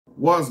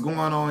What's going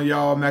on,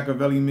 y'all?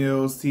 Machiavelli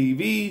Mills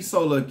TV.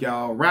 So look,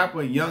 y'all,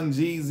 rapper Young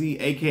Jeezy,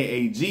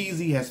 aka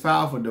Jeezy, has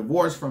filed for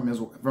divorce from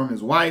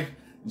his wife,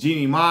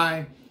 Jeannie.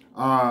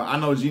 I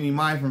know Jeannie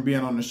from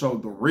being on the show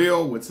The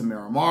Real with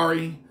Tamara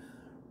Mari,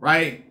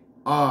 right?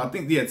 I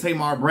think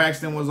Tamar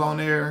Braxton was on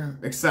there,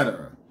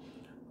 etc.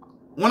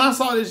 When I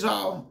saw this,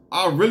 y'all,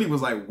 I really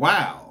was like,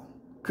 wow,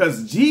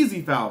 because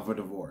Jeezy filed for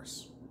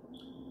divorce.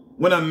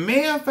 When a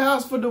man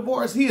files for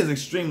divorce, he is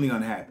extremely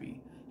unhappy.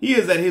 He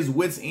is at his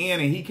wit's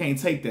end and he can't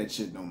take that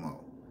shit no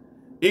more.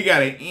 It got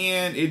to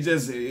end.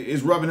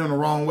 It's rubbing him the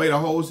wrong way. The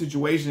whole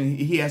situation,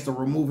 he has to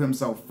remove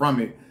himself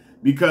from it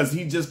because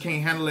he just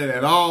can't handle it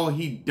at all.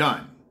 He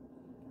done,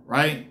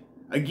 right?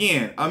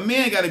 Again, a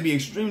man got to be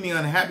extremely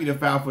unhappy to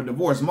file for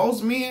divorce.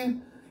 Most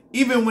men,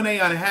 even when they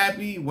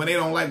unhappy, when they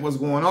don't like what's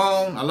going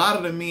on, a lot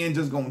of the men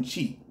just gonna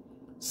cheat.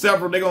 They're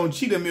gonna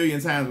cheat a million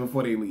times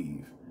before they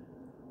leave.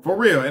 For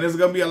real. And there's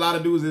going to be a lot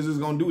of dudes that's just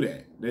going to do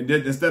that.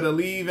 Instead of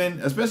leaving,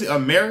 especially a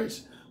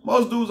marriage,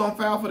 most dudes don't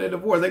file for their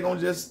divorce. They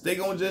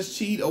gonna just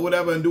cheat or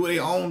whatever and do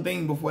their own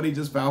thing before they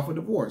just file for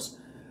divorce.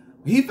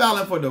 He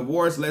filing for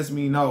divorce lets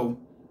me know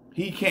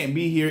he can't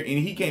be here and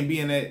he can't be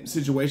in that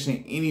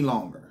situation any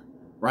longer,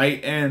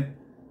 right? And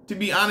to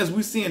be honest,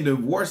 we're seeing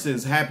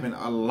divorces happen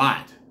a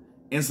lot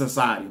in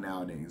society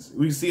nowadays.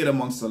 We see it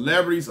amongst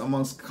celebrities,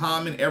 amongst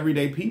common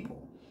everyday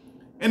people.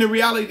 And the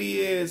reality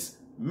is,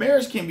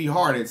 marriage can be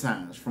hard at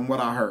times, from what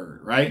I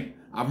heard, right?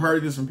 I've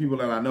heard this from people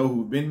that I know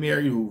who've been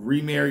married, who've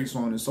remarried, so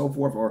on and so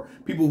forth, or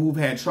people who've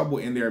had trouble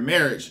in their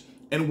marriage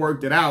and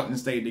worked it out and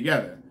stayed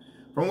together.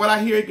 From what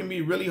I hear, it can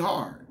be really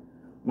hard.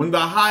 When the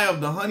high of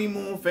the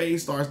honeymoon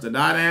phase starts to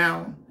die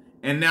down,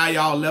 and now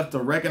y'all left to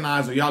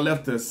recognize or y'all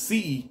left to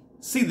see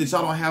that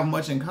y'all don't have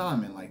much in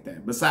common like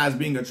that, besides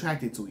being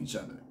attracted to each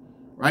other,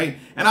 right?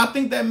 And I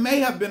think that may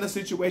have been a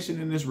situation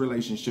in this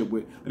relationship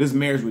with this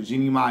marriage with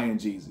Jeannie and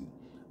Jeezy.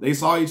 They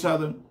saw each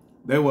other.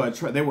 They were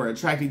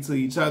attracted to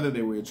each other.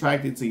 They were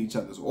attracted to each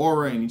other's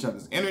aura and each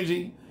other's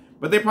energy.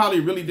 But they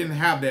probably really didn't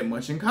have that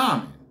much in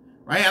common,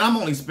 right? And I'm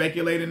only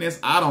speculating this.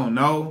 I don't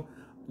know.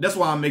 That's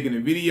why I'm making a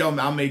video.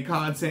 I make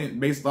content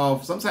based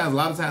off, a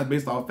lot of times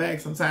based off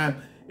facts. Sometimes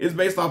it's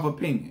based off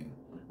opinion,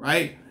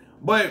 right?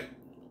 But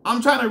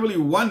I'm trying to really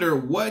wonder,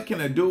 what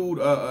can a dude,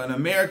 an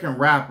American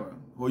rapper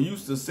who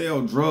used to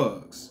sell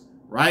drugs,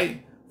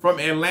 right? From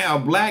Atlanta, a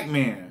black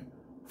man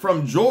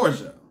from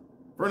Georgia,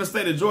 from the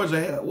state of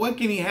Georgia, what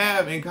can he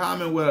have in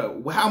common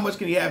with, how much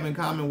can he have in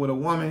common with a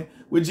woman,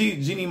 with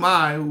Jeannie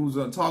who's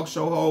a talk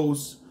show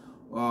host,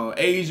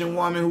 Asian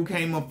woman who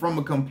came up from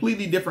a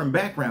completely different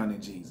background than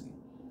Jeezy.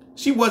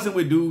 She wasn't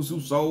with dudes who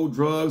sold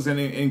drugs and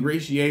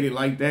ingratiated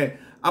like that.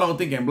 I don't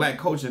think in black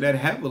culture that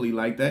heavily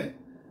like that.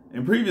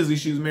 And previously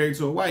she was married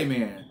to a white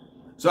man.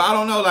 So I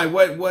don't know, like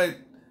what,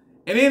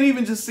 and then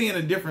even just seeing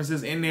the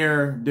differences in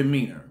their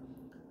demeanor.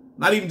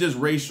 Not even just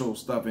racial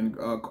stuff and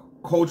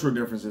cultural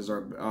differences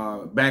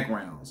or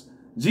backgrounds.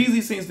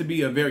 Jeezy seems to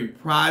be a very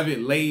private,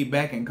 laid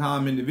back, and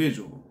calm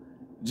individual.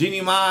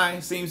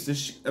 Jeannie seems to,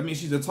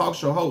 she's a talk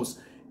show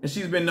host, and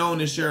she's been known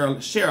to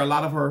share a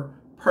lot of her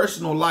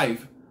personal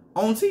life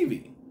on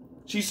TV.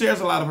 She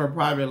shares a lot of her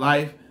private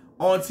life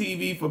on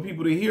TV for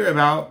people to hear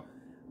about,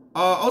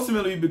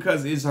 ultimately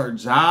because it's her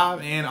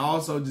job, and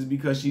also just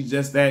because she's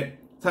just that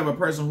type of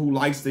person who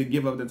likes to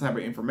give up that type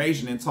of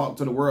information and talk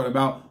to the world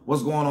about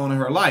what's going on in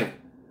her life.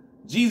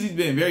 Jeezy's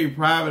been very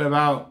private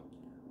about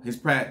his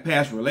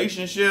past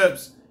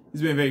relationships.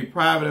 He's been very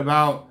private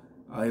about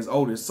his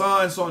oldest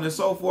son, so on and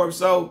so forth.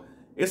 So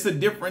it's a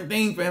different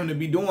thing for him to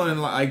be doing,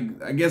 like,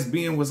 I guess,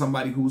 being with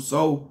somebody who's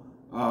so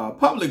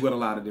public with a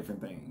lot of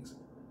different things,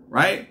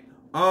 right?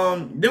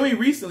 Then we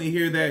recently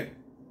hear that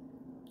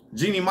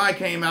Jeannie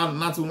came out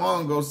not too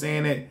long ago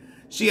saying that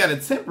she had a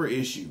temper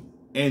issue,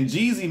 and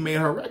Jeezy made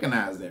her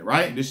recognize that,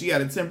 right? That she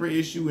had a temper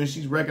issue, and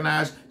she's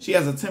recognized she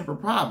has a temper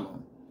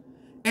problem.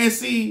 And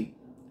see,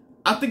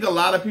 I think a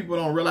lot of people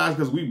don't realize,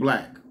 because we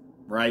black,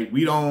 right?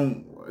 We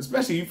don't,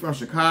 especially you from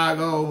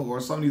Chicago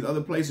or some of these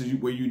other places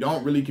where you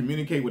don't really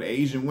communicate with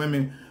Asian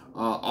women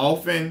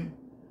often,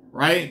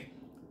 right?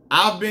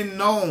 I've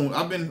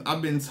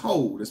been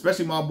told,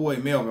 especially my boy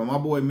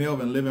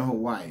Melvin live in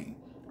Hawaii,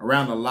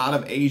 around a lot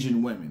of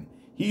Asian women.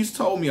 He's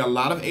told me a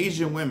lot of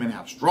Asian women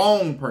have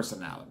strong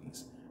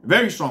personalities,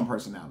 very strong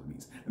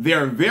personalities.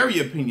 They're very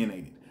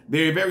opinionated.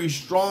 They're very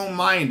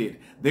strong-minded.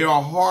 They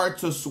are hard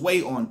to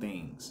sway on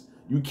things.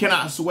 You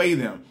cannot sway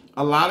them.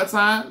 A lot of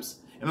times,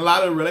 in a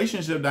lot of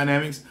relationship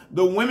dynamics,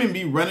 the women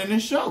be running the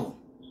show.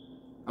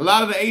 A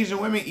lot of the Asian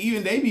women,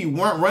 even they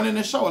weren't running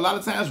the show. A lot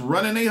of times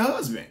running their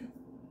husband.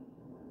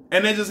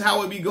 And that's just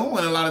how it be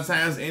going a lot of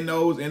times in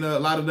a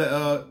lot of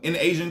the in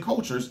Asian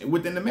cultures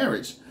within the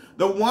marriage.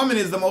 The woman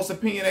is the most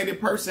opinionated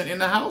person in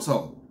the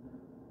household.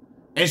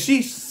 And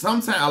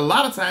a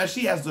lot of times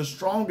she has the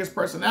strongest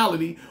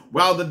personality,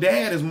 while the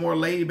dad is more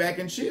laid back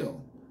and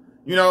chill,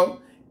 you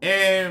know?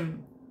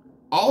 And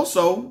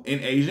also in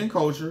Asian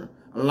culture,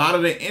 a lot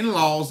of the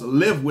in-laws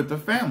live with the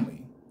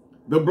family.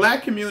 The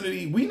black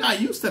community, we not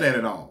used to that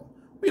at all.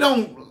 A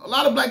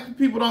lot of black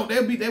people don't,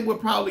 they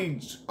would probably,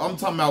 I'm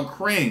talking about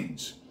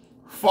cringe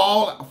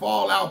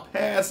fall out,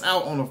 pass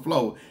out on the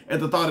floor at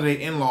the thought of their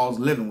in-laws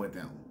living with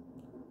them.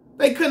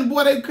 They couldn't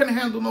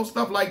handle no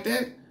stuff like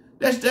that.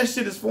 That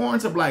shit is foreign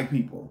to black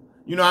people.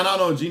 You know, and I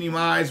know Jeannie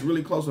Mai is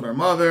really close with her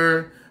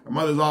mother. Her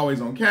mother's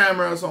always on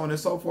camera, so on and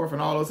so forth,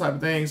 and all those type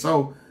of things.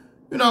 So,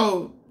 you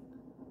know,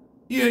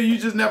 yeah, you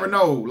just never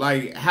know,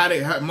 like,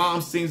 her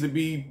mom seems to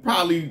be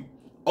probably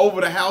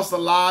over the house a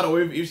lot,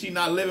 or if she's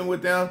not living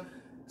with them.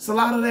 So a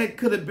lot of that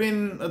could have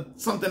been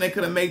something that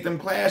could have made them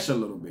clash a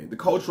little bit. The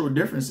cultural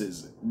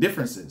differences.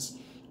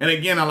 And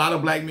again, a lot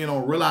of black men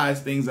don't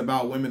realize things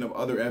about women of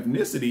other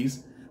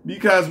ethnicities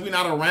because we're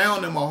not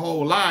around them a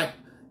whole lot.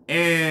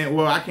 And,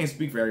 well, I can't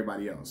speak for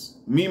everybody else.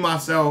 Me,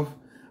 myself,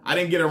 I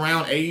didn't get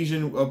around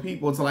Asian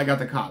people until I got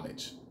to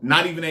college.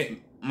 Not even at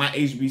my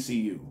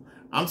HBCU.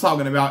 I'm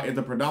talking about at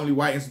the predominantly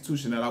white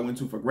institution that I went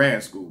to for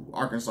grad school,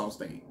 Arkansas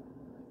State.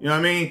 You know what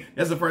I mean?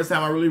 That's the first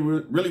time I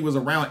really was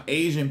around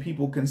Asian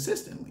people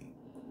consistently.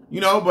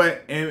 You know,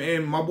 but,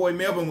 and my boy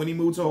Melvin when he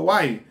moved to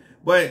Hawaii.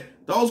 But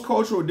those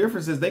cultural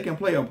differences, they can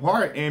play a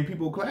part in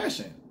people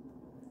clashing.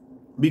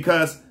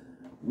 Because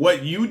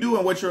what you do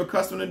and what you're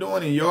accustomed to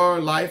doing in your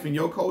life and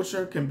your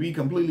culture can be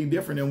completely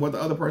different than what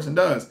the other person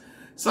does.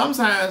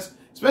 Sometimes,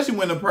 especially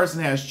when the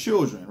person has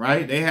children,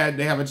 right? They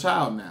have a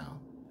child now.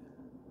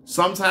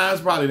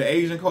 Sometimes probably the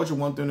Asian culture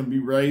wants them to be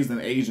raised in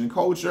Asian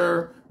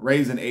culture,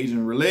 raised in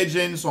Asian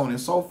religion, so on and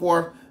so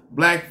forth.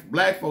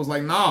 Black folks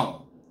like,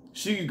 no,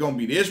 she gonna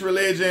be this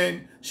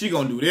religion, she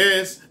gonna do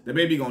this, the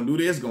baby gonna do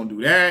this, gonna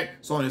do that,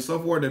 so on and so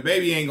forth. The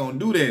baby ain't gonna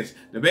do this,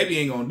 the baby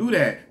ain't gonna do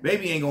that,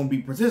 baby ain't gonna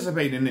be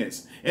participating in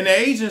this. And the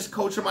Asian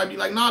culture might be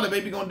like, nah, the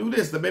baby gonna do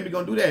this, the baby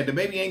gonna do that, the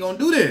baby ain't gonna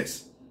do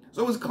this.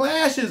 So it's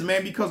clashes,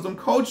 man, because them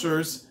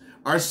cultures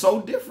are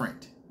so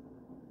different.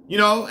 You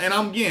know, and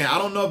I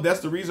don't know if that's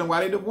the reason why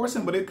they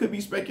divorcing, but it could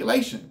be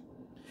speculation.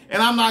 And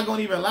I'm not going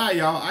to even lie,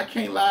 y'all. I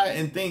can't lie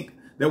and think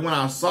that when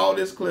I saw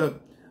this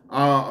clip,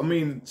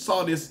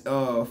 saw this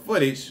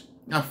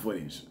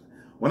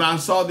when I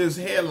saw this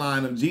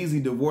headline of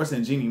Jeezy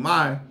divorcing Jeannie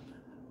Mai,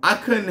 I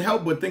couldn't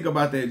help but think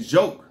about the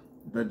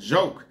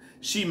joke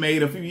she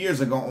made a few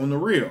years ago on The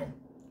Real.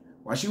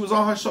 While she was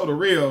on her show, The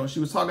Real, she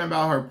was talking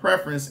about her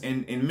preference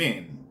in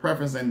men,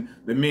 preference in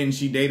the men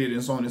she dated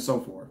and so on and so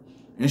forth.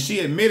 And she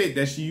admitted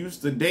that she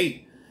used to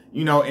date,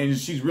 you know, and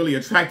she's really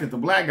attracted to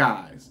black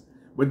guys.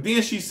 But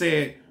then she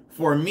said,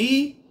 for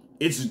me,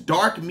 it's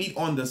dark meat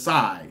on the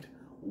side.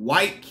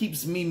 White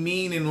keeps me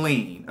mean and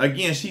lean.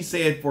 Again, she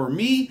said, for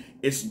me,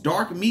 it's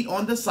dark meat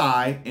on the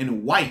side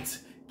and white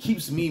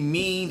keeps me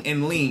mean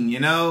and lean, you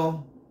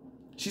know?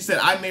 She said,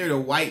 I married a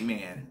white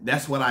man.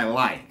 That's what I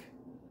like.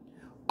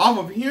 Off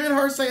of hearing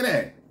her say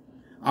that,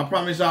 I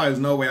promise y'all there's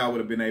no way I would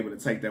have been able to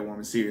take that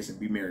woman serious and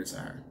be married to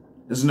her.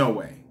 There's no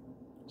way.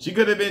 She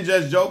could have been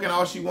just joking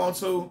all she wants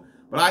to,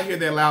 but I hear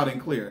that loud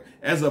and clear.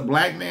 As a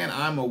black man,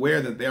 I'm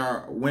aware that there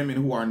are women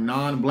who are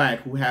non-black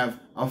who have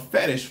a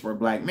fetish for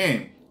black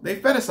men. They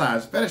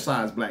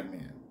fetishize black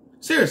men.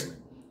 Seriously.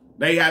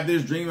 They have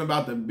this dream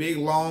about the big,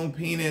 long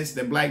penis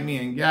that black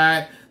men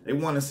got. They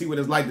want to see what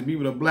it's like to be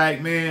with a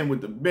black man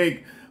with the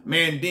big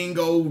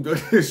mandingo,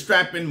 the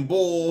strapping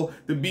bull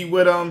to be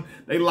with them.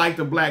 They like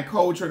the black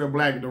culture, the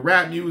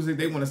rap music.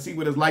 They want to see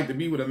what it's like to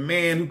be with a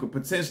man who could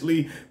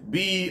potentially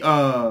be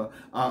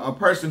a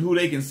person who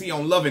they can see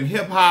on Love and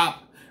Hip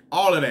Hop.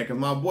 All of that. Because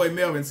my boy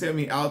Melvin tell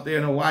me out there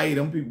in Hawaii,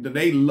 them people,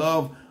 they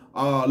love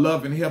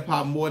Love and Hip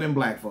Hop more than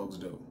black folks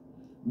do.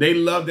 They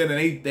love that,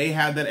 and they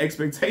have that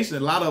expectation.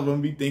 A lot of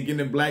them be thinking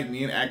that black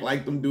men act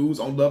like them dudes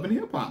on Love and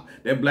Hip Hop.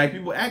 That black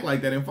people act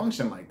like that and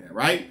function like that,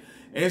 right?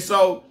 And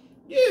so,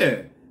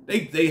 yeah.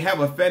 They have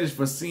a fetish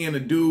for seeing a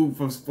dude,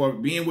 for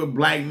being with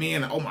black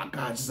men. Oh my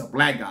God, just a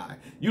black guy.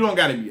 You don't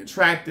got to be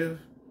attractive.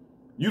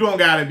 You don't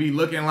got to be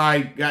looking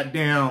like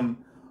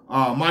goddamn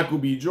Michael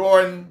B.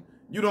 Jordan.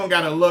 You don't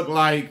got to look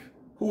like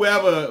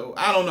whoever,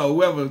 I don't know,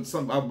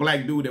 a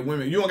black dude that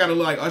women. You don't got to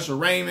look like Usher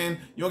Raymond.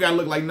 You don't got to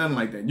look like nothing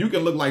like that. You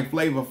can look like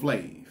Flavor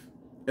Flav.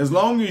 As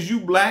long as you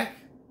black,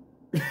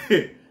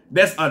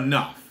 that's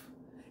enough.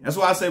 That's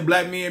why I say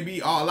black men be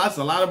a lot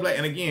of black.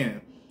 And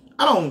again,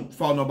 I don't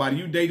fault nobody.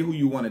 You date who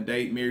you want to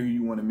date, marry who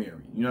you want to marry.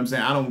 You know what I'm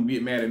saying? I don't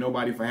get mad at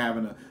nobody for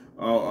having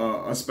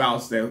a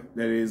spouse that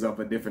is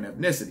of a different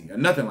ethnicity or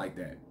nothing like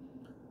that.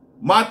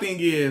 My thing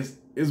is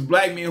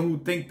black men who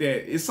think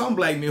that, it's some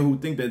black men who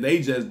think that they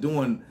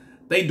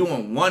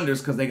doing wonders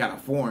because they got a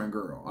foreign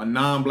girl, a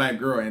non-black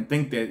girl, and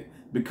think that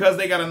because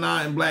they got a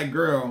non-black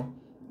girl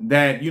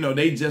that, you know,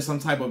 they just some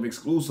type of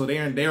exclusive.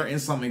 They're in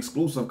some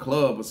exclusive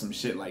club or some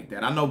shit like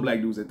that. I know black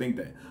dudes that think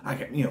that I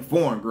got me a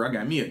foreign girl, I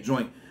got me a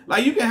joint.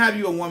 Like, you can have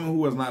you a woman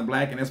who is not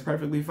black, and that's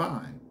perfectly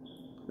fine.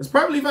 It's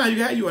perfectly fine. You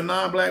can have you a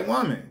non-black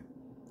woman,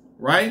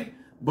 right?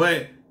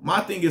 But my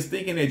thing is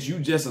thinking that you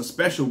just a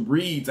special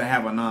breed to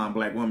have a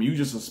non-black woman. You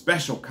just a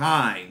special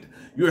kind.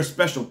 You're a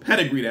special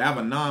pedigree to have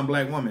a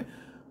non-black woman.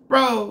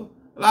 Bro,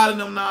 a lot of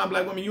them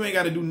non-black women, you ain't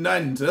got to do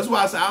nothing. So that's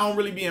why I say I don't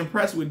really be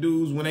impressed with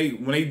dudes when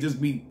they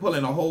just be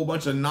pulling a whole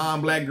bunch of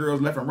non-black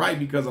girls left and right,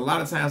 because a lot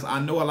of times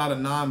I know a lot of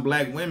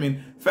non-black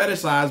women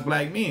fetishize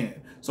black men.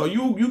 So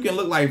you can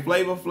look like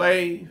Flavor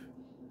Flav,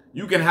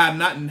 You can have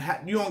nothing.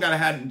 You don't gotta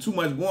have too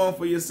much going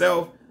for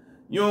yourself.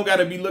 You don't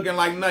gotta be looking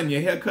like nothing.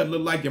 Your haircut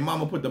look like your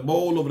mama put the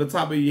bowl over the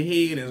top of your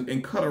head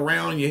and cut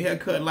around your hair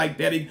cut like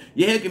that.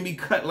 Your hair can be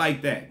cut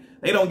like that.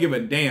 They don't give a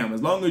damn.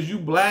 As long as you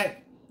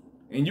black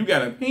and you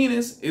got a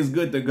penis, it's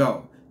good to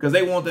go. Because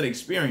they want that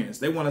experience.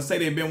 They want to say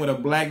they've been with a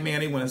black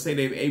man. They want to say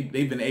they've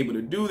been able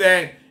to do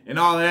that and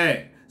all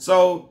that.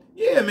 So,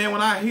 yeah, man,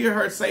 when I hear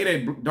her say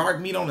that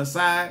dark meat on the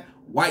side,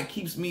 white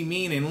keeps me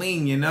mean and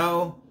lean, you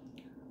know,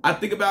 I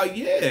think about,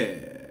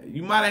 yeah,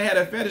 you might have had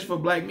a fetish for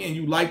black men.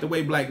 You like the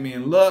way black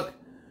men look.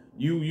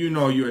 You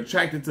know, you're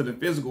attracted to the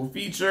physical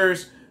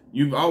features.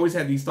 You've always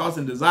had these thoughts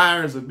and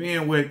desires of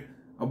being with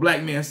a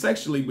black man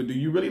sexually. But do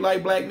you really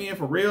like black men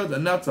for real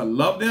enough to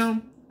love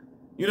them?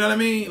 You know what I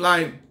mean?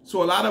 Like,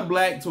 to a lot of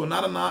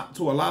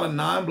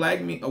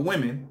non-black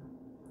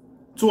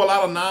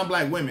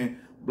women,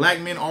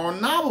 black men are a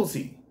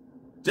novelty.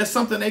 Just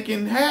something they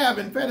can have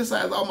and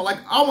fetishize,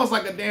 almost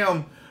like a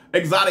damn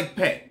exotic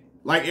pet,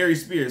 like Ari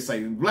Spears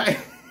say. Black,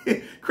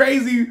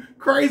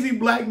 crazy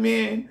black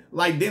men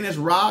like Dennis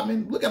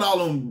Rodman. Look at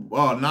all them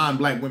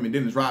non-black women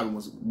Dennis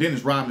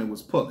Rodman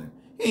was pulling.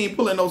 He ain't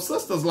pulling no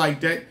sisters like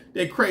that.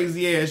 That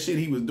crazy ass shit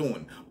he was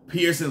doing.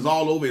 Piercings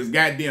all over his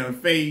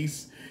goddamn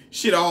face.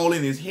 Shit all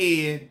in his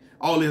head,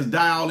 all his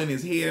dye all in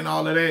his head and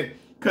all of that.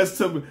 Because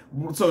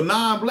to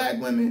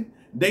non-black women,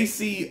 they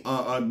see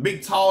a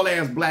big tall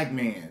ass black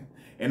man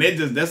and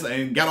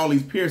and got all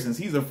these piercings.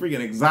 He's a freaking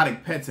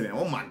exotic pet to them.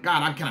 Oh my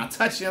God, can I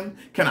touch him?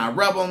 Can I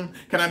rub him?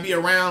 Can I be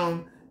around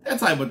him? That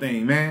type of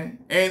thing, man.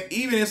 And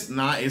even it's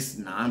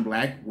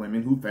non-black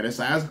women who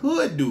fetishize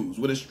hood dudes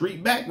with a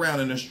street background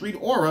and a street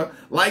aura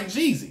like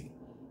Jeezy.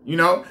 You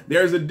know,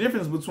 there's a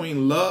difference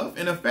between love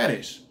and a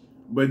fetish.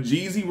 But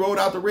Jeezy rolled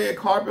out the red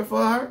carpet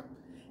for her,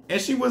 and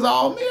she was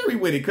all merry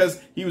with it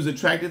because he was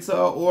attracted to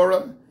her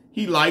aura.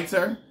 He liked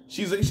her.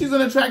 She's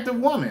an attractive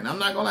woman. I'm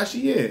not gonna lie,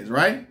 she is,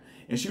 right?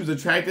 And she was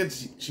attracted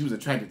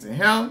to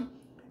him,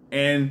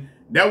 and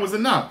that was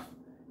enough.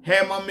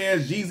 Had my man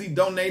Jeezy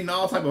donating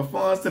all type of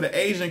funds to the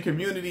Asian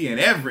community and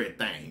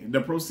everything.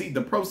 The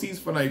proceeds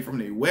from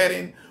their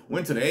wedding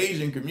went to the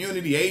Asian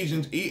community,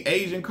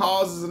 Asian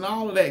causes and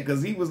all of that,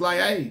 because he was like,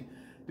 hey,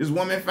 this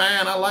woman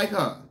fine, I like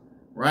her,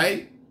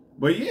 right?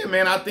 But yeah,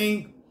 man, I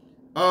think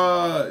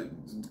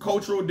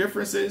cultural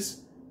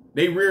differences,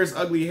 they rear its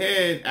ugly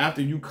head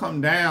after you come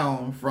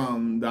down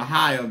from the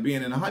high of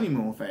being in the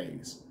honeymoon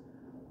phase.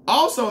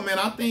 Also, man,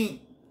 I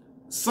think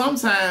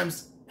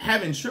sometimes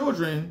having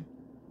children,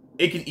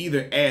 it can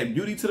either add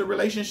beauty to the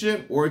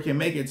relationship or it can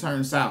make it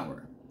turn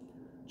sour.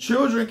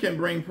 Children can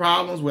bring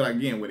problems with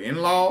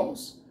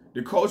in-laws.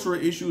 The cultural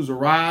issues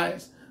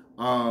arrive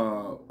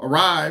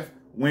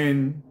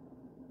when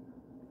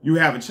you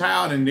have a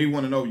child and they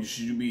want to know,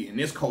 should you be in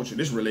this culture,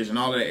 this religion,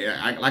 all of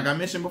that. Like I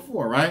mentioned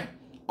before, right?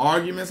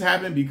 Arguments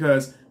happen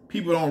because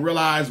people don't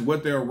realize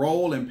what their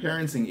role in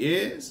parenting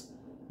is.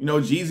 You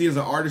know, Jeezy is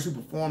an artist who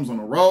performs on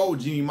the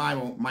road. Jeannie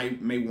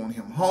may want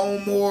him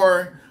home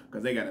more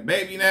because they got a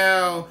baby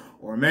now.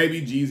 Or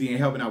maybe Jeezy ain't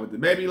helping out with the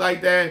baby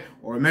like that.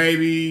 Or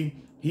maybe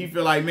he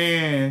feel like,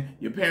 man,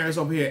 your parents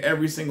over here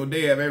every single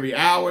day of every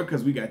hour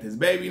because we got this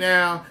baby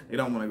now. They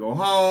don't want to go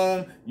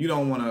home. You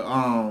don't want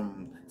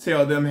to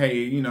tell them, hey,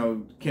 you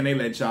know, can they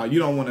let y'all? You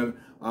don't want to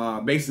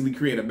basically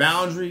create a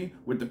boundary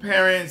with the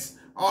parents.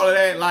 All of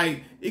that,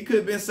 like, it could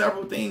have been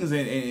several things,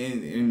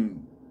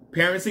 and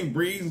parenting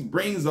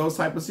brings those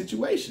type of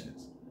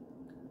situations,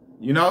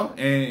 you know,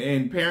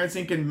 and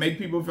parenting can make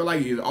people feel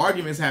like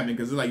arguments happen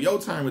because it's like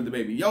your turn with the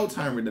baby, your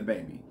turn with the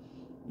baby.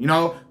 You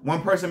know,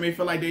 one person may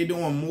feel like they're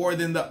doing more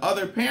than the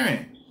other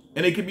parent,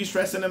 and it could be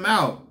stressing them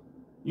out.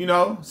 You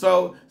know,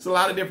 so it's a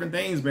lot of different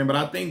things, man. But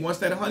I think once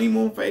that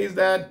honeymoon phase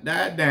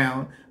died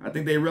down, I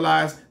think they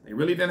realized they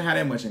really didn't have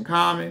that much in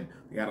common.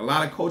 They got a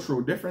lot of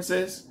cultural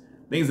differences,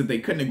 things that they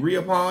couldn't agree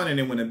upon. And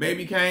then when the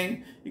baby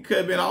came, it could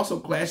have been also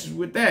clashes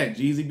with that.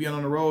 Jeezy being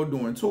on the road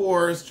doing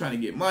tours, trying to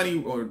get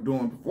money or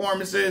doing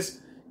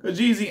performances. Because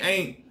Jeezy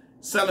ain't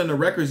selling the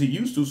records he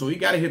used to, so he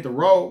got to hit the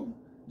road.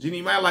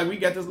 Jeannie might like, we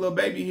got this little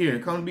baby here.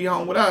 Come be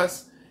home with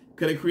us.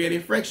 Could have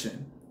created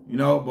friction. You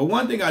know, but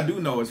one thing I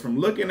do know is from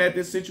looking at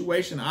this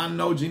situation, I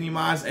know Jeannie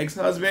Mai's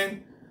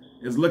ex-husband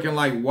is looking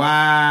like, wow,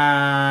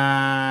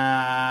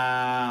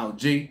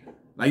 G.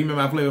 Like, you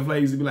remember my Flavor Flav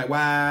used to be like,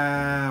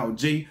 wow,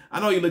 G. I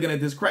know you're looking at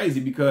this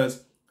crazy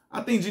because I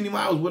think Jeannie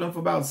Mai was with him for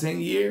about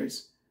 10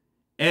 years.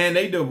 And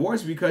they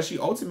divorced because she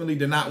ultimately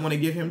did not want to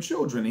give him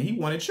children. And he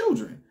wanted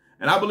children.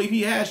 And I believe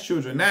he has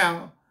children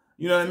now.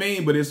 You know what I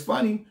mean? But it's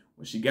funny,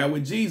 when she got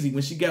with Jeezy,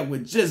 when she got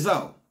with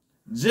Jizzle,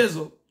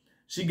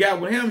 she got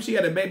with him, she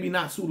had a baby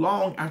not too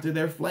long after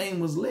their flame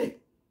was lit.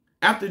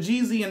 After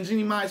Jeezy and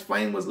Jeannie Mai's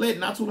flame was lit,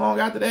 not too long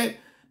after that,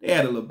 they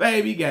had a little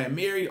baby, got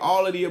married,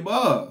 all of the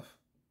above.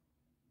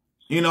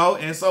 You know,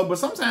 and so, but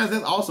sometimes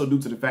that's also due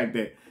to the fact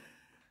that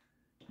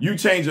you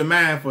change your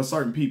mind for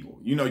certain people.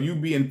 You know,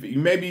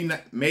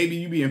 maybe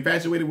you be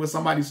infatuated with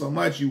somebody so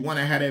much, you want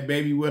to have that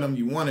baby with them,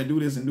 you want to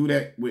do this and do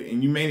that,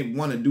 and you may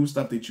want to do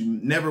stuff that you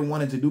never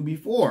wanted to do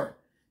before.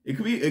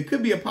 It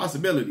could be a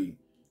possibility.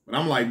 But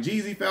I'm like,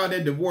 Jeezy filed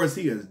that divorce.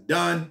 He is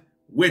done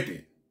with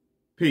it.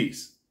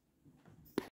 Peace.